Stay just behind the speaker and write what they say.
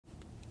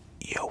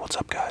Yo, what's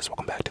up guys?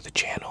 Welcome back to the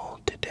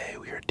channel. Today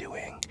we are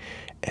doing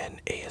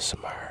an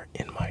ASMR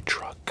in my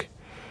truck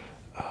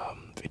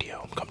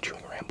video, Come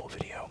Chewing Ramble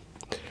video.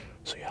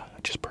 So yeah,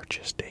 I just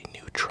purchased a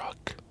new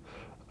truck.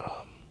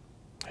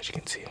 As you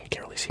can see, I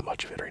can't really see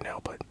much of it right now,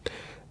 but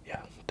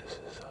yeah, this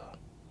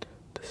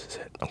is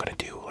it. I'm gonna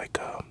do like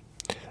a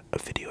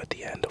video at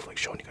the end of like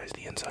showing you guys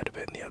the inside of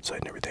it and the outside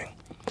and everything.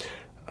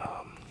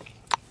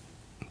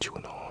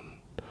 Chewing on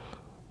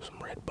some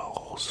red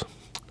balls.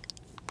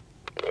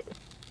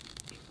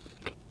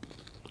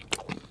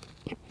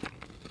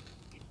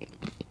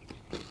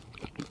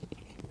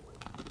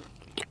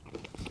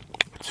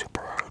 It's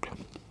super hard.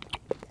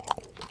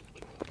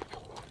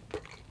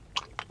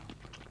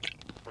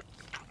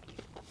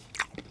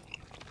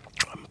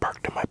 I'm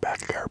parked in my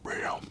backyard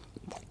right now.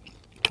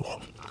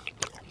 Well,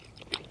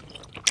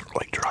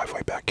 like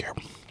driveway back here.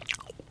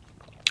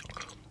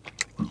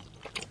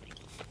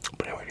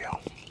 But anyway, yeah.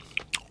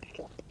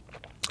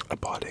 I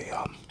bought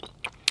a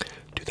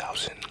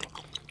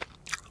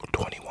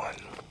 2021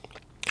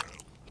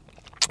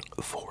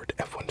 Ford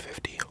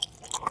F-150.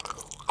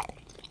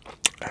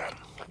 And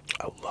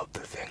I love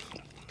the thing.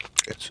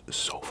 It's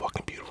so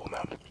fucking beautiful,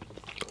 man.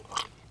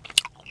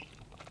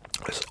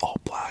 It's all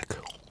black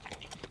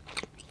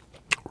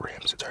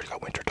rims. It's already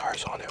got winter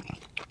tires on it. I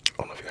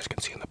don't know if you guys can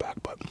see in the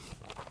back, but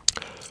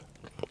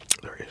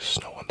there is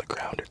snow on the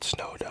ground. It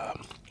snowed,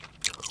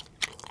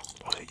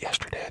 was it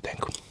yesterday, I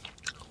think?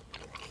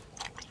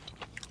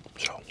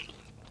 So, I'm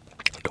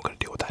not gonna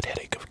deal with that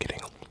headache of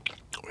getting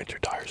winter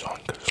tires on,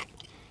 because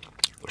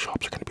the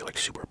shops are gonna be like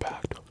super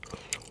packed.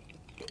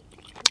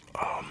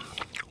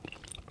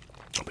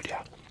 But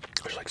yeah,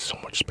 there's like so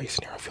much space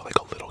in here. I feel like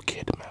a little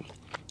kid, man.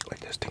 Like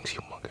this thing's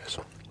humongous.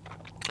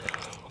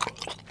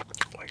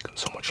 Like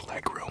so much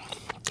leg room.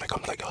 Like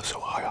I'm like so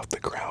high off the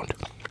ground.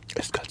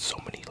 It's got so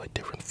many like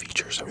different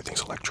features.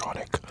 Everything's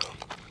electronic.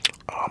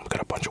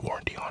 Got a bunch of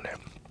warranty on it.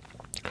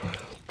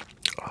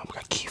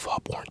 Got key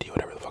fob warranty,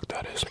 whatever the fuck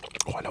that is.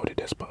 Oh, I know what it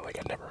is, but like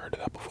I never heard of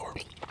that before.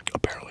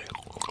 Apparently,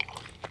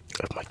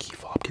 if my key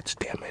fob gets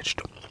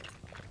damaged,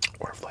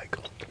 or if like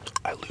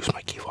I lose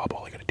my key fob,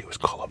 all I gotta do is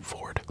call up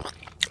Ford.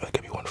 They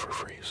give me one for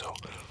free, so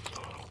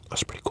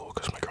that's pretty cool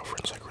because my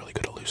girlfriend's like really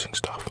good at losing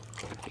stuff.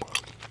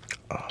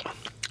 I'll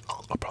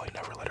probably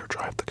never let her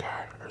drive the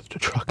car or the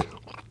truck.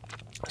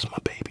 That's my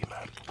baby,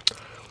 man.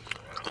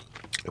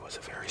 It was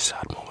a very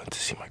sad moment to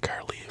see my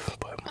car leave,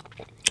 but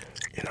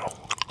you know,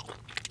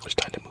 it's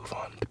time to move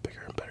on to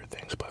bigger and better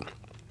things. But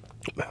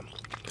man,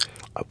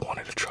 I've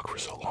wanted a truck for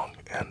so long,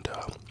 and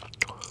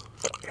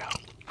yeah,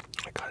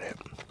 I got it.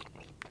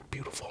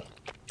 Beautiful.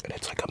 And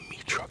it's like a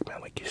meat truck,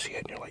 man. Like you see it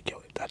and you're like,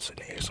 yo, that's an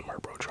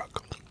ASMR bro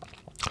truck.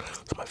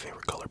 It's my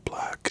favorite color,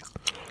 black.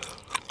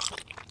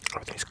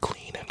 Everything's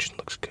clean, engine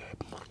looks good.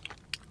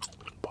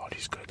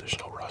 Body's good, there's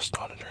no rust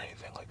on it or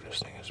anything. Like this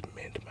thing is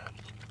mint, man.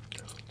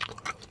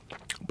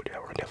 But yeah,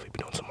 we're gonna definitely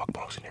be doing some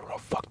mukbangs in here. We're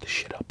gonna fuck this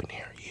shit up in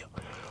here, yeah.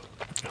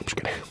 I'm just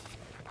kidding.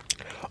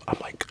 I'm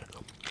like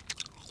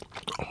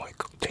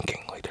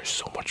thinking like there's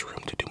so much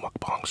room to do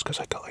mukbangs because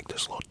I got like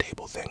this little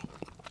table thing.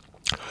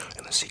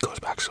 And the seat goes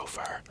back so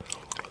far.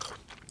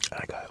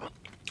 And I got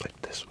like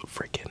this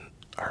freaking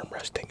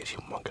armrest thing is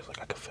humongous.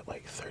 Like I could fit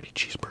like 30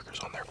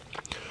 cheeseburgers on there.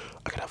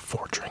 I could have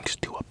 4 drinks,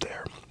 2 up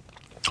there,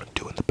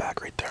 2 in the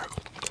back right there.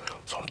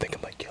 So I'm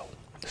thinking like, yo,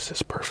 this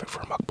is perfect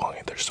for a mukbang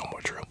and there's so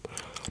much room.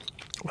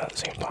 But at the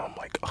same time, I'm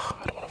like, oh,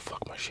 I don't want to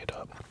fuck my shit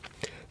up.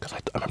 Because I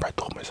remember I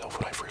told myself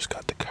when I first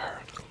got the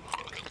car,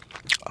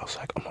 I was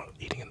like, I'm not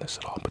eating in this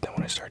at all. But then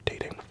when I started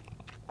dating,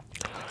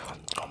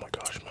 oh my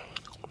gosh, man.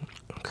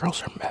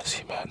 Girls are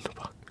messy, man.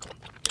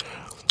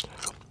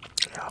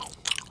 Yeah.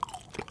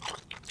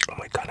 I'm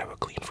like kind of a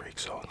clean freak,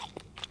 so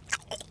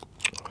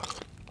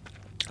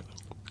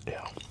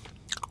yeah.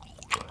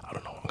 I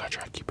don't know. I'm gonna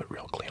try to keep it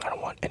real clean. I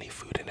don't want any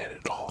food in it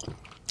at all.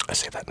 I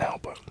say that now,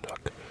 but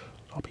look,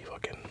 I'll be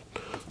fucking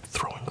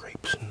throwing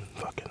grapes and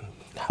fucking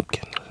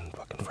napkins and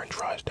fucking French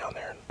fries down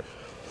there. And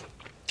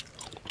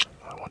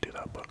I won't do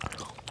that, but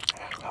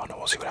yeah, I don't know.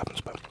 We'll see what happens.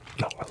 But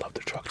no, I love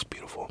the truck. It's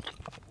beautiful.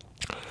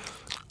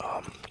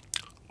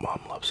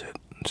 Mom loves it,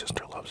 and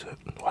sister loves it.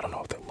 Well, I don't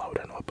know if they love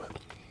it or not, but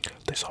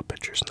they saw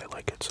pictures and they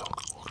like it, so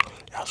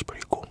yeah, it's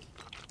pretty cool.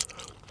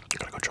 I'm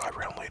gonna go drive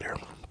around later.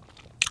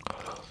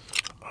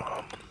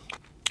 I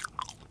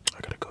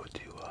gotta go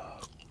to,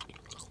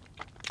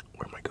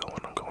 where am I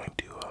going? I'm going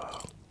to,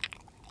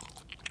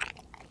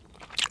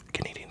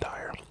 Canadian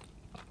Tire.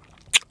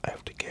 I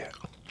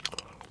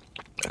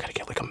gotta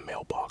get like a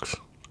mailbox.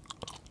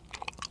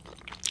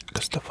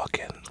 Because the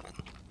fucking,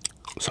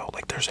 so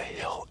like there's a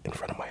hill in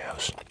front of my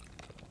house.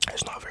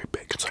 It's not very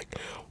big. It's like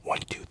 1,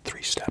 2,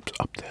 3 steps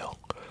up the hill,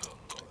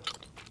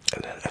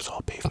 and then it's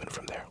all pavement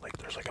from there. Like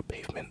there's like a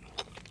pavement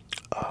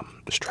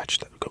stretch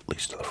that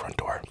leads to the front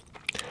door.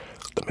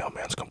 The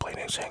mailman's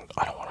complaining, saying,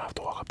 "I don't want to have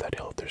to walk up that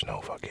hill if there's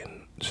no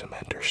fucking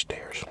cement or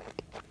stairs."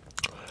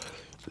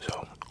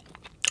 So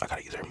I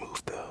gotta either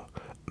move the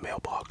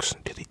mailbox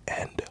to the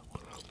end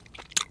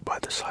by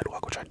the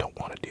sidewalk, which I don't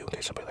want to do in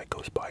case somebody like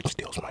goes by and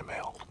steals my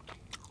mail.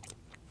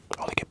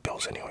 Oh, they get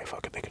bills anyway.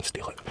 Fuck it, they can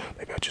steal it.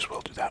 They might just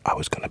well do that. I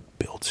was gonna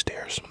build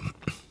stairs,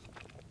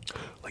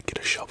 like get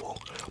a shovel,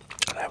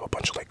 and I have a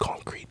bunch of like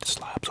concrete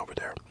slabs over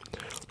there.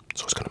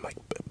 So I was gonna like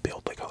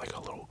build like a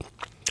little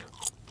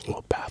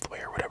pathway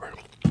or whatever.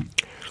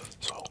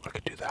 So I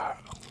could do that.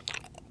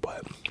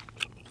 But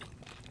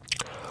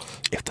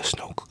if the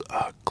snow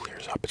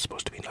clears up, it's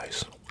supposed to be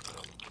nice.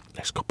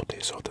 Next couple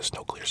days, so if the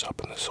snow clears up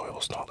and the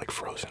soil's not like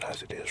frozen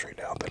as it is right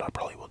now, then I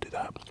probably will do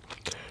that.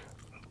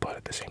 But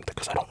at the same time,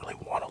 because I don't really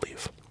want to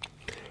leave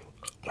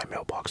my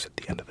mailbox at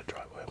the end of the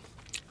driveway.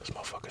 Those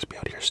motherfuckers be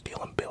out here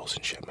stealing bills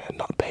and shit, man,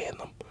 not paying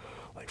them.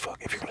 Like, fuck,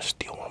 if you're gonna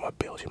steal one of my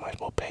bills, you might as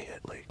well pay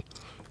it. Like,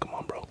 come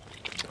on, bro.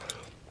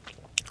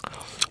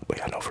 But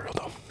yeah, no, for real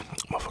though,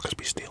 motherfuckers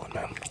be stealing,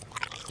 man.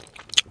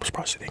 I'm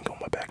surprised they didn't go in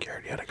my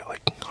backyard yet. I got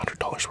like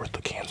 $100 worth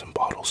of cans and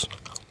bottles.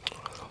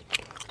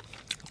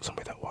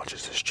 Somebody that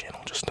watches this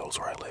channel just knows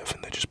where I live,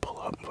 and they just pull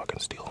up and fucking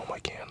steal all my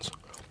cans.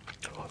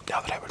 Now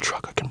that I have a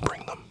truck, I can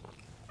bring them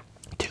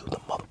to the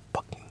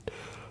motherfucking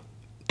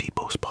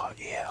depot spot.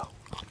 Yeah,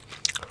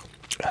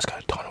 that's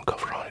got a tonneau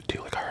cover on it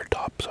too, like a hard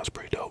top, so that's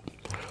pretty dope.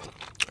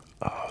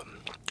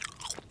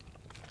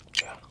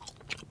 Yeah,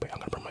 but yeah, I'm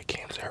gonna bring my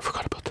cans there. I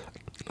forgot about that.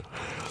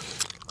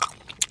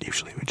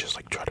 Usually we just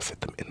like try to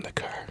fit them in the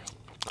car,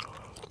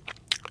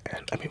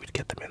 and I mean we'd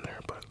get them in there,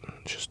 but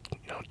it's just,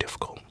 you know,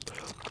 difficult.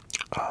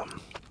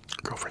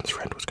 Girlfriend's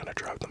friend was gonna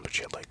drive them, but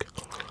she had like,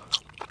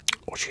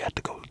 well, she had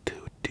to go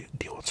to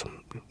deal with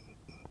some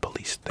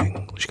police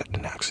thing. She got in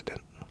an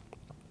accident.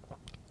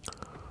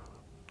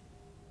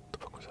 The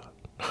fuck was that?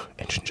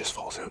 Engine just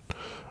falls out.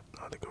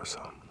 I think it was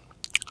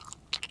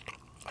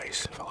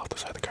ice fell off the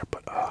side of the car,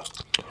 but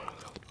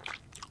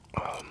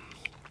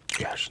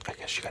yeah, I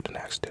guess she got in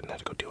an accident and had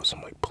to go deal with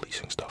some like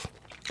policing stuff.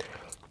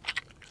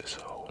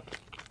 So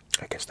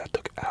I guess that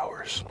took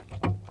hours.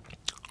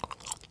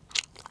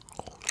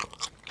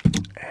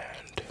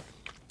 And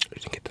I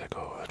didn't get to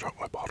go drop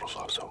my bottles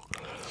off, so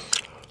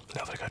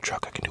now that I got a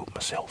truck, I can do it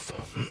myself.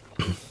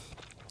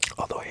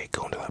 Although I hate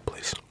going to that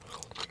place.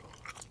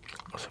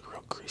 It's like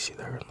real greasy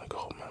there, and like,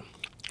 oh man.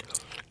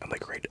 And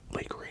like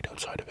right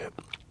outside of it,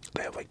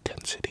 they have like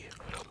Tent City.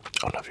 I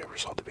don't know if you ever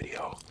saw the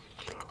video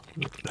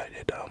that I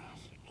did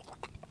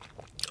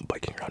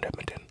biking around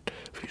Edmonton.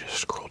 If you just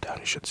scroll down,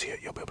 you should see it.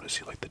 You'll be able to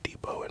see like the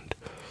depot and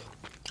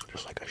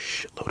just like a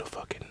shitload of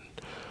fucking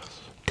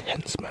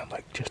tents, man,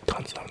 like just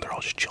tons of them. They're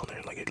all just chilling there,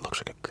 and like it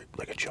looks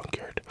like a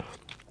junkyard.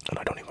 And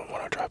I don't even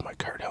want to drive my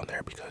car down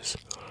there because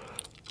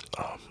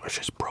there's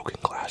just broken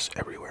glass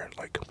everywhere. And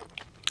like,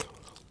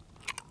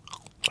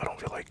 I don't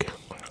feel like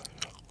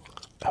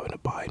having to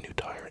buy a new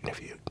tire. And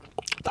if you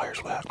tires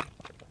flat,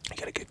 you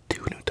gotta get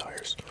 2 new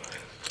tires.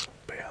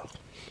 But yeah,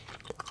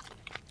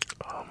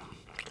 I'll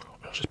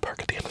just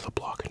park at the end of the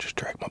block and just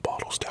drag my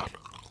bottles down.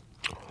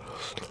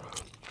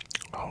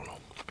 I don't know,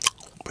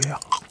 but yeah.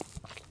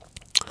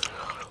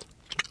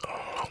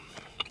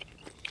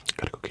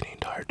 Gotta go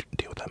get Tire to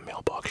deal with that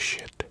mailbox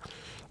shit.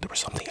 There was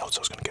something else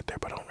I was gonna get there,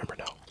 but I don't remember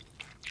now.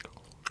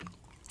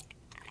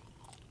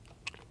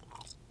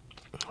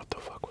 What the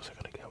fuck was I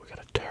gonna get? We got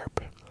a tarp.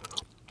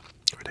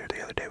 We were there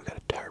the other day, we got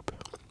a tarp.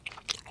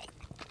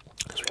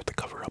 Because we have to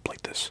cover up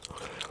like this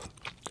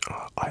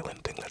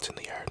island thing that's in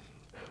the yard.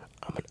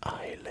 I'm an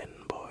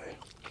island boy.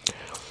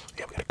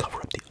 Yeah, we gotta cover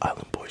up the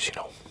island boys, you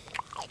know.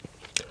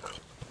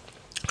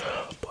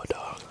 But,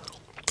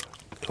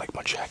 like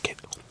my jacket,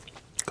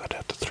 got it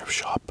at the thrift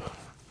shop.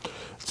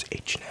 It's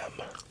H&M.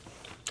 I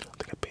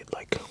think I paid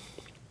like,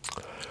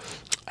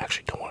 I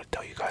actually don't want to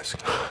tell you guys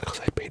because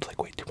I paid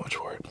like way too much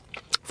for it.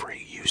 For a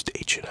used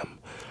H&M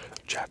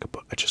jacket,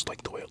 but I just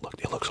like the way it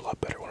looked. It looks a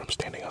lot better when I'm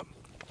standing up.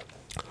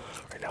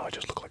 Right now I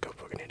just look like a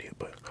fucking idiot,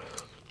 but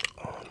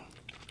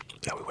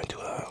yeah, we went to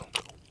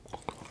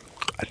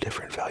a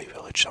different Value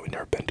Village that we've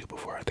never been to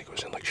before. I think it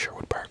was in like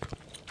Sherwood Park.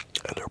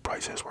 And their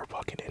prices were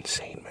fucking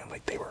insane, man.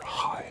 Like, they were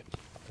high.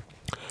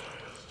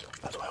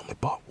 That's why I only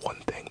bought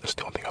one thing. That's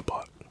the only thing I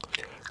bought.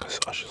 Because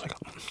I was just like,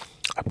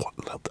 I bought,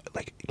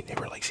 like, you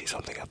never, like, see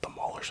something at the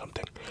mall or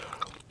something.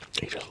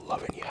 You just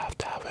love it and you have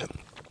to have it.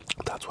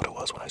 That's what it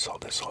was when I saw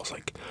this. So I was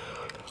like,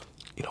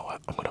 you know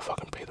what? I'm gonna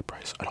fucking pay the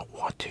price. I don't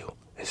want to.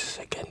 This is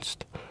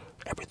against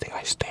everything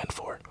I stand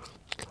for.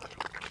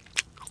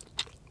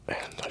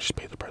 And I just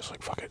paid the price,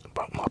 like, fuck it,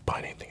 but I'm not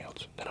buying anything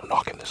else. Then I'm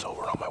knocking this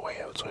over on my way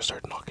out, so I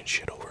started knocking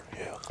shit over,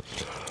 yeah.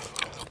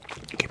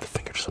 Gave the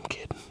finger to some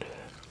kid.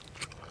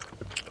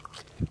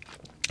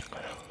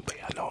 But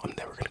yeah, no, I'm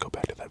never gonna go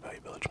back to that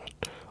Value Village, man.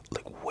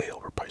 Like, way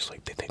overpriced,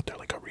 like, they think they're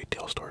like a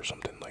retail store or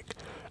something, like,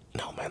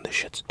 no, man, this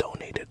shit's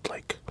donated,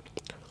 like,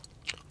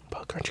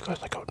 but aren't you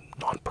guys like a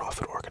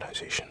non-profit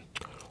organization?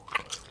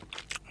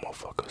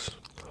 Motherfuckers.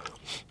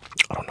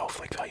 I don't know if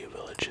like Value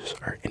Villages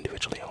are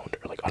individually owned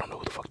or like I don't know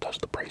who the fuck does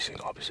the pricing,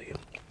 obviously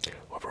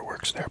whoever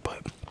works there,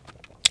 but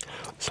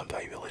some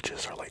Value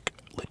Villages are like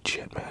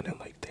legit, man, and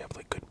like they have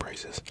like good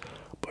prices.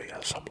 But yeah,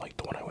 some like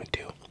the one I went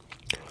to,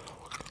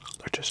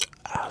 they're just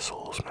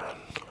assholes, man.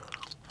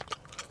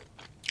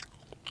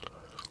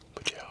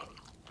 But yeah,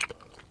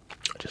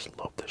 I just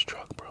love this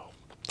truck, bro.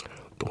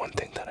 The one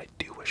thing that I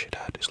do wish it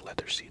had is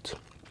leather seats.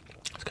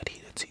 It's got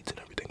heated seats and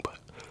everything, but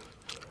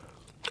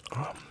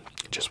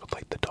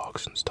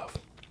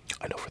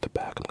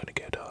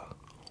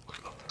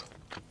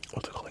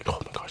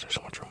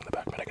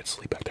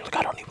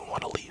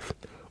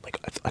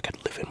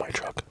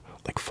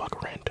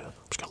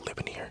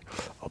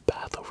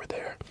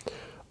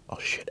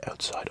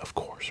outside, of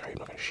course, right? I'm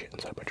not gonna shit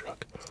inside my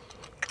truck.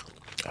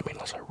 I mean,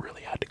 unless I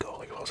really had to go,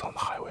 like if I was on the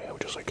highway, I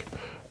would just like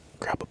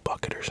grab a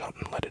bucket or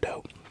something, let it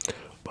out.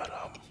 But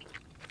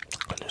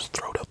I just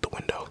throw it out the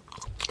window.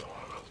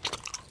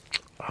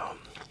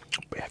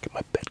 But yeah,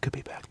 my bed could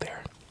be back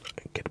there.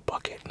 Get a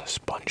bucket and a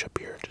sponge up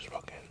here, just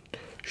fucking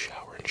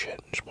shower and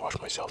shit, and just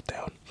wash myself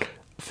down.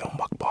 Film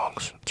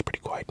mukbangs. It's pretty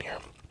quiet in here.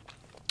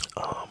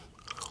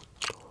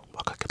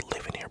 Fuck, I could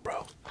live in here,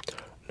 bro.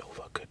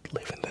 Nova could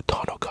live in the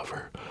tonneau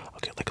cover. I'll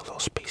get like a little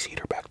space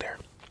heater back there.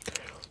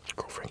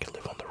 Girlfriend could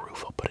live on the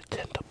roof. I'll put a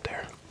tent up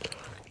there.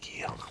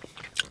 Yeah.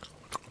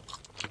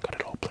 Got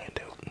it all planned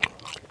out.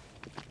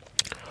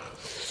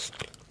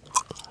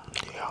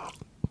 Yeah.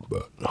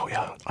 Oh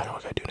yeah, I know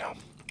what I gotta do now.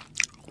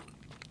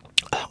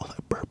 Oh,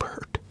 that burp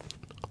hurt.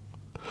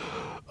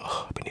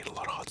 Oh, I've been eating a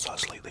lot of hot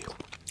sauce lately.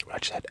 I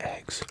just had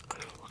eggs.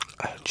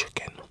 I had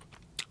chicken,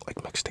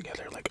 like mixed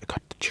together. Like I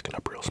cut the chicken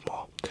up real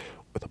small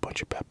with a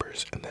bunch of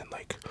peppers, and then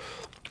like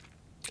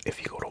if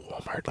you go to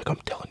Walmart, like I'm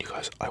telling you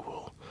guys, I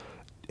will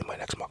in my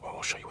next mukbang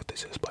I'll show you what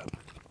this is. But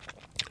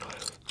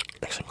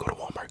next time you go to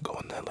Walmart, go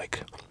in that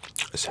like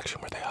a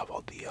section where they have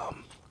all the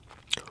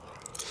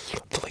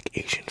like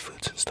Asian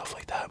foods and stuff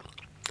like that.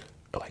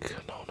 Like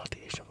no, not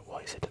the Asian.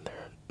 Why is it in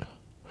there?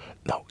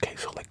 No, okay,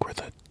 so like where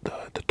the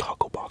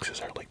taco boxes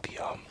are, like the you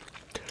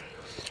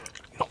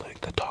know,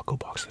 like the taco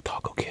box, the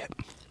taco kit,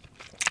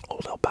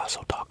 Old El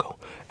Paso taco.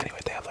 Anyway,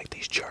 they have like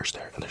these jars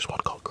there, and there's one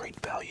called Great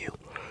Value,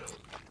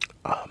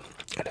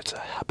 and it's a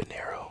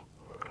habanero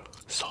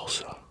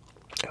salsa,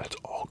 and it's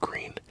all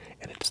green,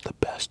 and it's the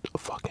best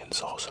fucking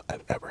salsa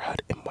I've ever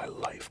had in my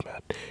life,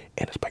 man.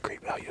 And it's by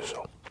Great Value,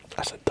 so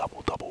that's a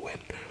double win.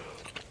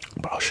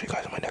 But I'll show you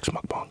guys in my next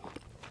mukbang,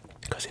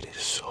 because it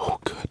is so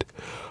good.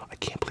 I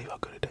can't believe how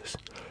good it is.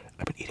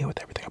 I've been eating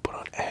with everything. I put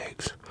on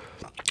eggs.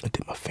 I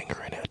dip my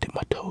finger in it. I dip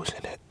my toes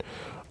in it.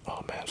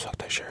 Oh man, suck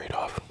that shit right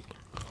off.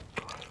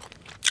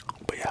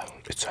 But yeah,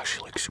 it's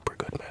actually like super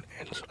good, man.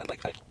 And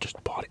I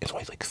just bought it. It's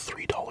only like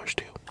 $3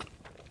 too.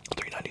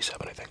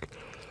 $3.97 I think.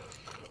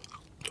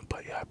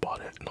 But yeah, I bought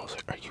it and I was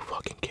like, are you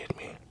fucking kidding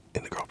me?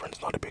 And the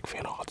girlfriend's not a big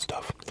fan of hot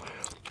stuff.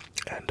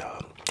 And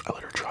I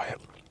let her try it.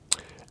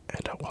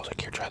 And I was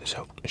like, here, try this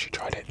out. And she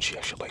tried it and she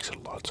actually likes it a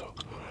lot, so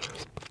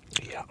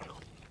yeah.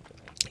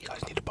 You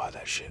guys need to buy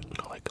that shit,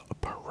 like a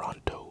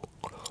Pronto.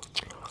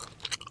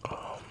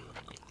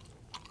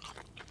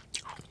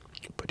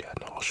 But yeah,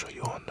 no, I'll show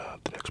you on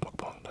the next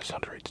mukbang. That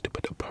sounded right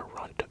stupid. A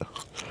Pronto.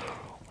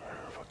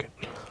 Fuck it.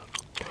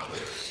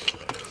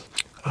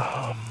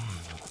 Oh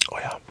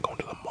yeah, I'm going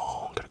to the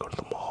mall. I'm gonna go to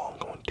the mall. I'm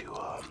going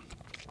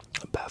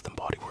to Bath and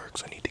Body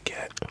Works. I need to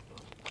get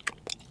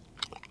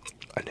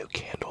a new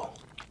candle.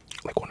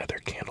 Like one of their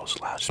candles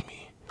lasts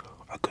me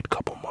a good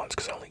couple months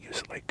because I only use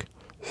it like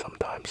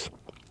sometimes.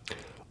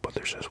 But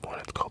there's this one,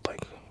 it's called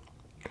like,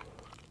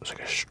 it's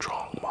like a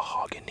strong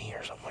mahogany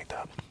or something like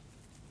that.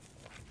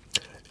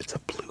 It's a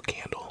blue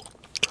candle,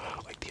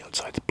 like the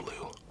outside's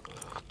blue.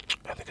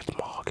 I think it's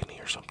mahogany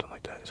or something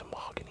like that. Is it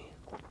mahogany?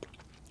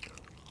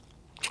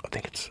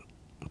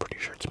 I'm pretty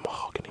sure it's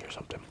mahogany or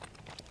something.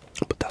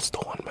 But that's the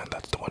one, man,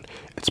 that's the one.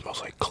 It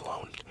smells like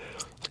cologne.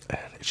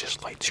 And it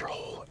just lights your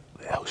whole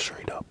house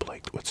straight up,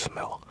 like with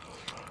smell.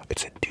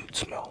 It's a dude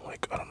smell,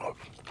 like, I don't know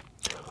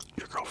if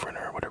your girlfriend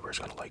or whatever is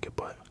gonna like it,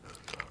 but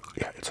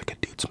yeah, it's like a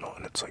dude smell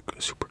and it's like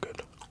super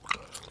good.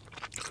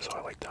 So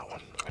I like that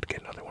one. I gotta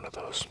get another one of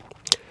those.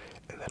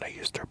 And then I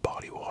used their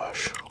body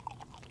wash.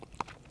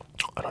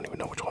 I don't even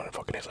know which one it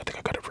fucking is. I think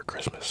I got it for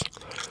Christmas.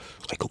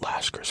 Like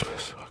last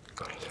Christmas.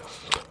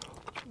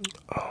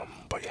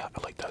 But yeah,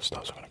 I like that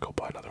stuff, so I'm gonna go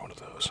buy another one of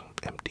those.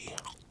 Empty.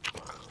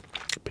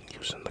 I've been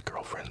using the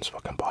girlfriend's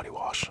fucking body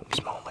wash. I'm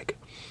smelling like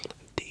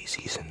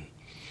daisies and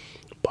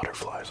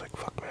butterflies. Like,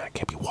 fuck, man, I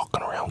can't be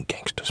walking around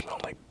gangsta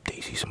smelling like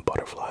daisies and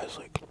butterflies.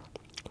 Like,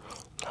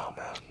 no,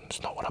 man,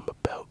 it's not what I'm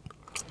about.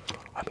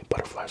 I mean,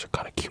 butterflies are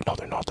kind of cute. No,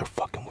 they're not. They're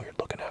fucking weird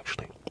looking,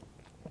 actually.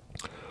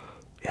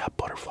 Yeah,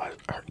 butterflies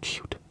aren't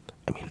cute.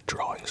 I mean,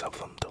 drawings of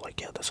them, they're like,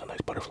 yeah, that's a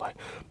nice butterfly.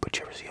 But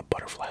you ever see a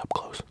butterfly up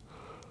close?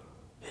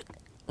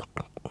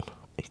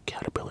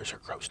 Caterpillars are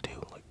gross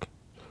too. Like,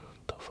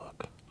 the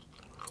fuck?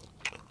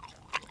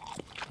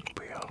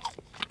 But yeah,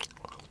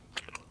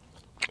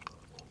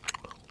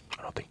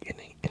 I don't think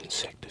any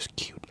insect is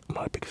cute. I'm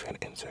not a big fan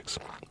of insects.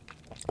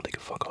 They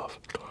can fuck off.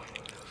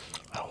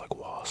 I don't like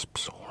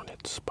wasps,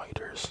 hornets,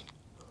 spiders.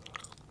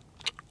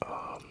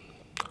 I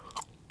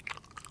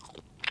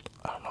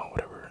don't know,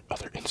 whatever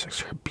other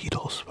insects are.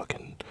 Beetles,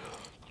 fucking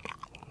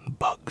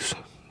bugs,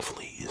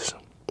 fleas,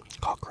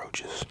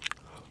 cockroaches,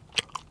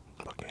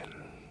 fucking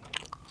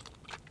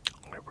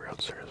whatever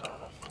else there is. I don't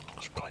know.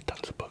 There's probably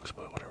tons of bugs,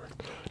 but whatever.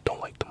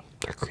 Don't like them.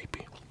 They're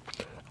creepy.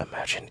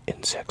 Imagine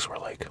insects were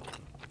like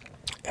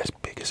as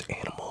big as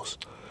animals,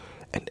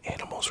 and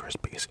animals were as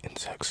big as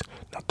insects.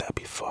 Now that'd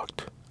be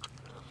fucked.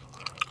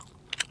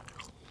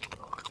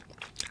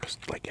 Because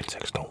like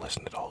insects don't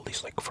listen at all. At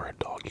least like for a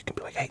dog, you can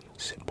be like, hey,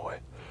 sit boy,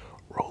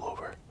 roll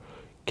over,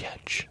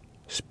 catch,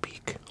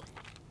 speak.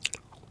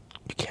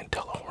 You can't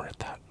tell a hornet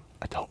that.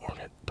 I tell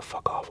hornet to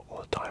fuck off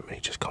all the time, and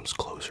he just comes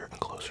closer and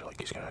closer, like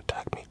he's gonna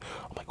attack me.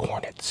 I'm like,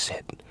 Hornet,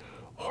 sit.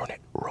 Hornet,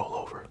 roll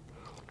over.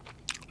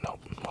 No,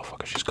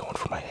 motherfucker's just going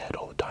for my head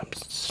all the time.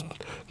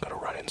 Gotta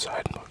run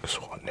inside, like,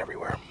 swatting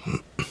everywhere.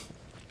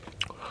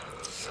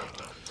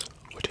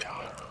 But yeah,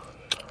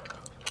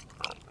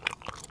 I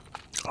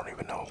don't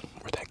even know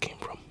where that came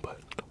from, but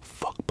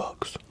fuck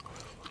bugs.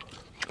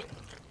 I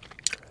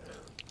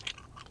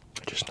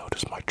just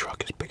noticed my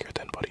truck is bigger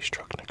than Buddy's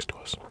truck next to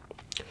us.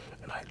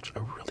 And I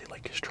really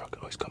like his truck.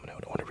 Oh, he's coming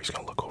out. I wonder if he's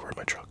gonna look over at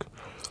my truck.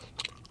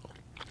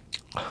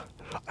 I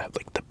have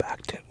like the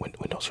back tint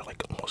windows are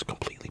like almost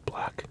completely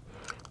black.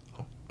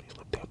 Oh, he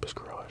looked up his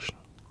garage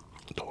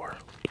door.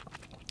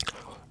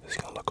 Is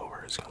he gonna look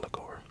over? Is he gonna look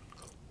over?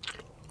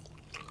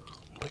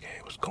 Like, hey,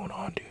 what's going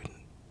on, dude?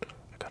 I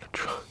got a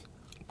truck.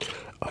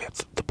 Oh yeah,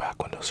 the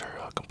back windows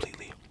are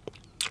completely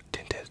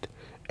tinted.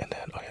 And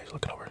then, oh yeah, he's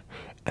looking over.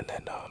 And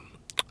then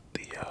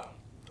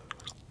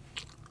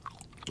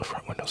the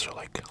front windows are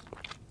like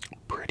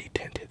pretty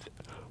tinted.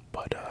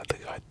 But the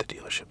guy at the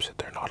dealership said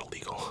they're not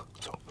illegal.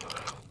 So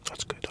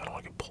that's good. I don't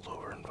want to get pulled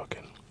over and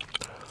fucking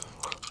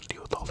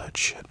deal with all that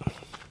shit.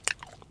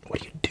 What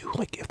do you do,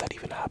 like, if that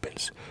even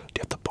happens? Do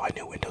you have to buy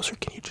new windows, or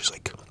can you just,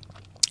 like,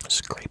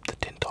 scrape the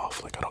tint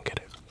off? Like, I don't get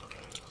it.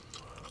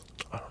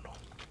 I don't know.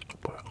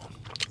 But,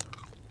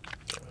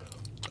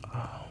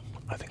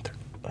 I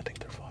think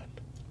they're fine.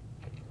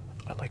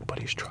 I like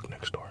Buddy's truck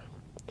next door.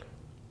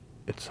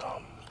 It's,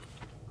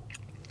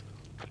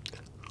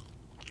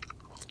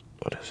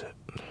 what is it?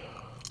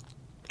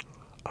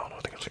 I don't know,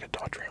 I think it's like a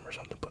Dodge Ram or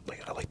something, but,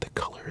 like, I like the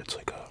color. It's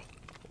like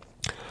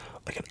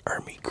an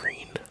army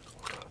green,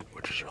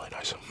 which is really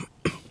nice.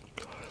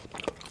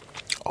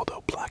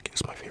 Although black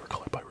is my favorite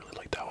color, but I really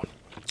like that one.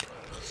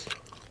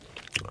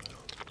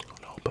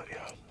 No, but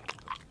yeah,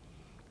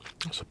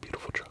 it's a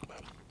beautiful truck,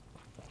 man.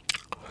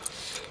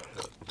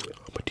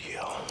 But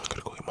yeah, I'm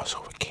gonna go get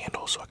myself a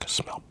candle so I can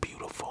smell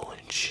beautiful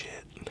and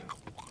shit.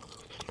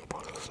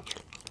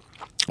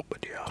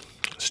 But yeah,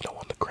 snow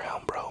on the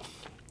ground, bro.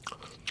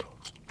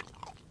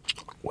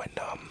 When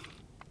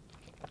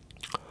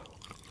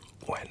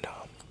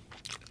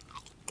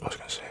I was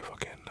gonna say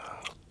fucking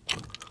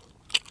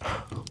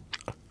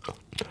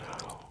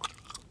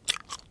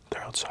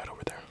they're outside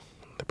over there.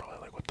 They're probably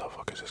like, what the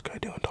fuck is this guy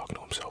doing talking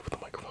to himself with the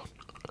microphone?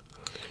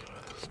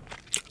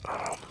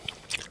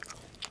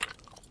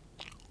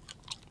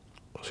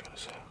 What was I gonna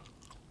say?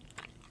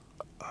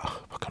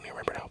 I can't even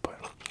remember now, but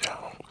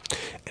yeah.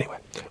 Anyway,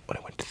 when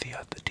I went to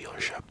the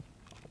dealership,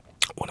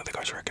 one of the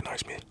guys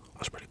recognized me. That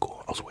was pretty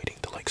cool. I was waiting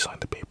to like sign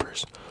the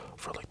papers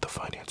for like the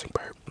financing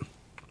part.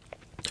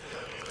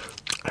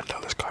 And now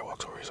this guy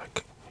walks over, he's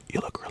like, you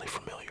look really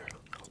familiar.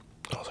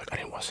 I was like, I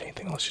didn't want to say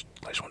anything, I just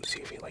wanted to see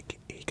if he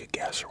could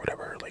guess or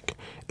whatever, like,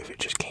 if it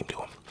just came to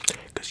him.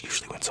 Because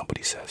usually when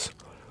somebody says,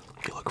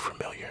 you look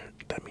familiar,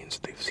 that means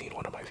they've seen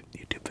one of my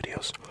YouTube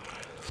videos.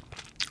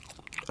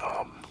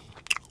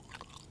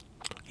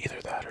 Either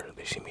that or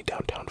they see me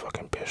downtown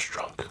fucking pissed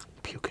drunk,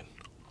 puking,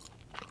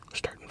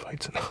 starting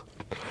fights, and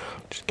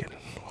just kidding.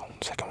 Well,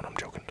 second one, I'm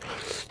joking.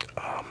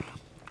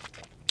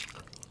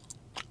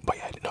 But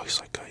yeah, no, he's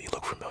like, you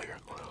look familiar.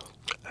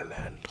 And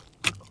then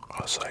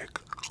I was like,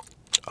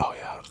 oh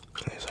yeah.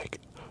 And he's like,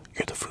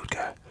 you're the food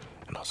guy.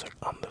 And I was like,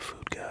 I'm the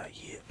food guy,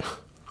 yeah.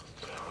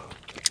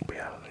 But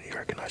yeah, he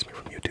recognized me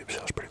from YouTube, so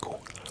that was pretty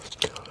cool.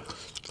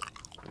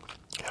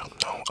 Yeah,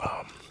 no,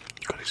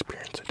 good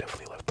experience. I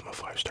definitely left them a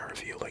 5-star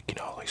review. Like, you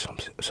know, like some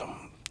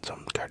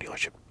car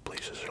dealership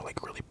places are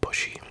like really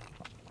pushy.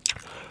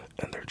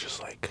 And they're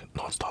just like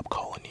non-stop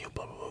calling you,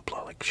 blah, blah, blah,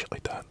 blah, like shit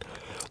like that.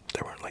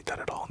 They weren't like that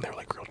at all, and they were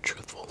like real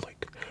truthful.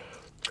 Like,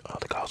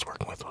 the guy I was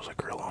working with was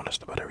like real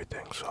honest about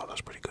everything, so that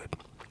was pretty good.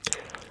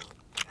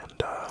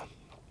 And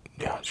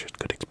yeah, it's just a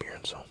good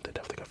experience, so they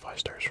definitely got 5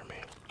 stars from me.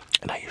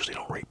 And I usually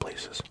don't rate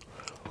places,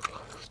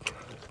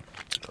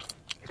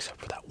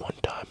 except for that one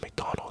time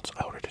McDonald's.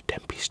 I ordered a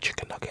 10-piece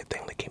chicken nugget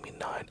thing, they gave me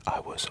 9. I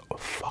was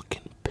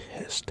fucking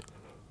pissed.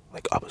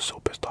 Like, I was so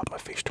pissed off, my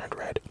face turned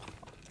red.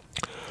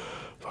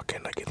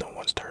 Fucking, I gave them a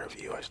 1-star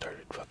review. I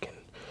started fucking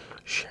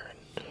sharing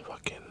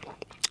fucking,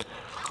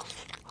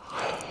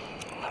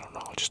 I don't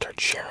know, I just started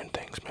sharing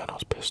things, man. I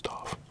was pissed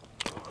off.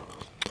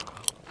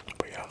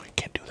 But yeah, I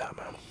can't do that,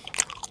 man.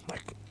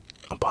 Like,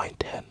 I'm buying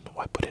 10,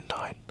 why put in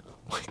 9?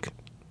 Like,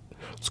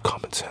 it's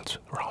common sense,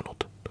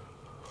 Ronald.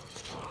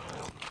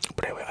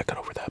 But anyway, I got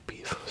over that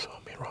beef, so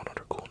me and Ronald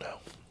are cool now.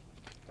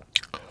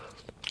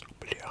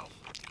 But yeah,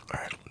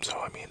 alright, so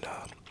I mean,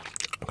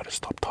 I'm gonna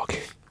stop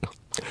talking.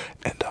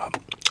 And I'm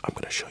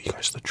gonna show you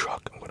guys the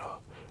truck. I'm gonna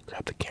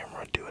grab the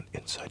camera and do an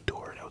inside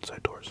tour and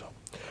outside tour. So,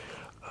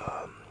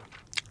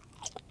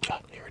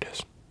 here it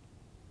is.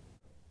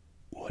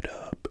 What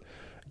up?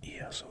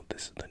 Yeah, so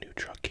this is the new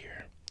truck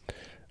here.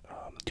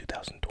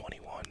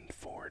 2021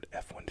 Ford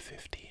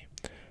F-150,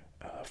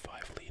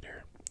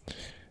 5-liter.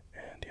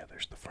 And yeah,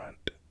 there's the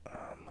front.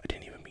 I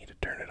didn't even mean to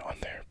turn it on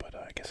there, but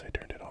I guess I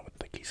turned it on with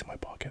the keys in my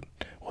pocket.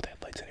 Well, the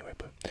headlights anyway,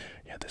 but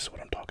yeah, this is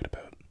what I'm talking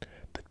about.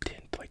 The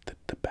tint, like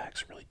the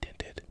back's really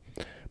tinted,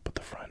 but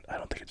the front, I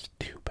don't think it's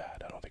too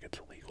bad. I don't think it's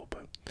illegal,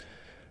 but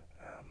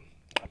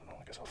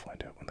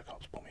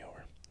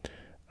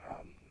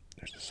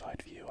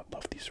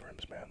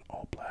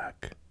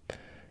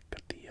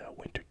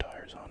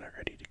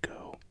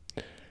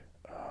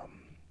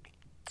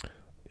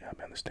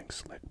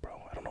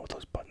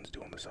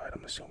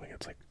assuming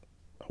it's like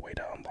a way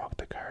to unlock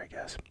the car, I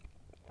guess.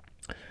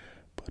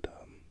 But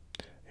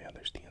yeah,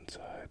 there's the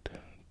inside.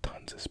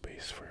 Tons of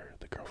space for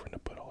the girlfriend to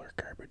put all her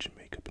garbage and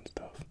makeup and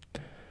stuff.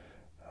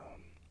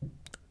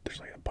 There's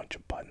like a bunch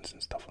of buttons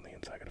and stuff on the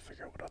inside. I gotta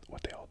figure out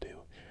what they all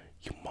do.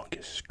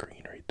 Humongous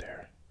screen right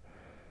there.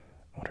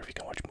 I wonder if you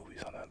can watch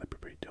movies on that. That'd be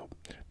pretty dope.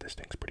 This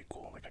thing's pretty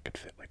cool. Like I could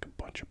fit like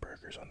a bunch of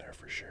burgers on there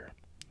for sure.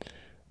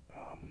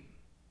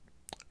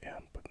 Yeah,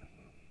 but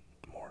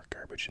more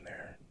garbage in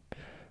there.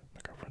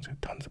 My girlfriend's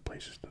got tons of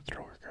places to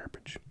throw her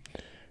garbage.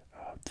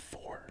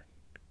 4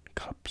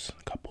 cups,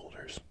 cup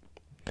holders.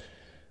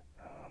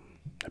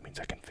 That means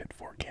I can fit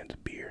 4 cans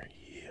of beer.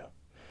 Yeah.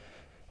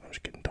 I'm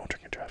just kidding. Don't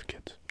drink and drive,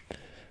 kids.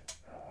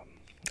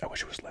 I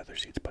wish it was leather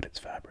seats, but it's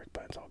fabric,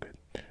 but it's all good.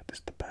 This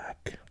is the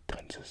back.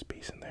 Tons of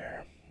space in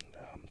there.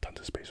 Tons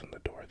of space on the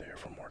door there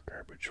for more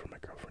garbage for my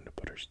girlfriend to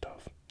put her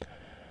stuff.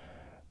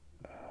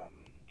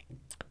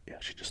 Yeah,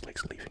 she just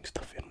likes leaving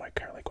stuff in my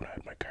car. Like when I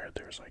had my car,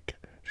 there was like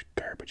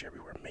garbage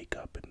everywhere,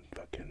 makeup and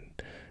fucking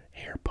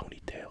hair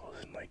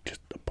ponytails and like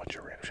just a bunch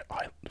of random shit.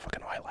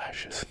 Fucking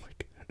eyelashes.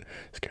 Like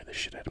scared the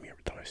shit out of me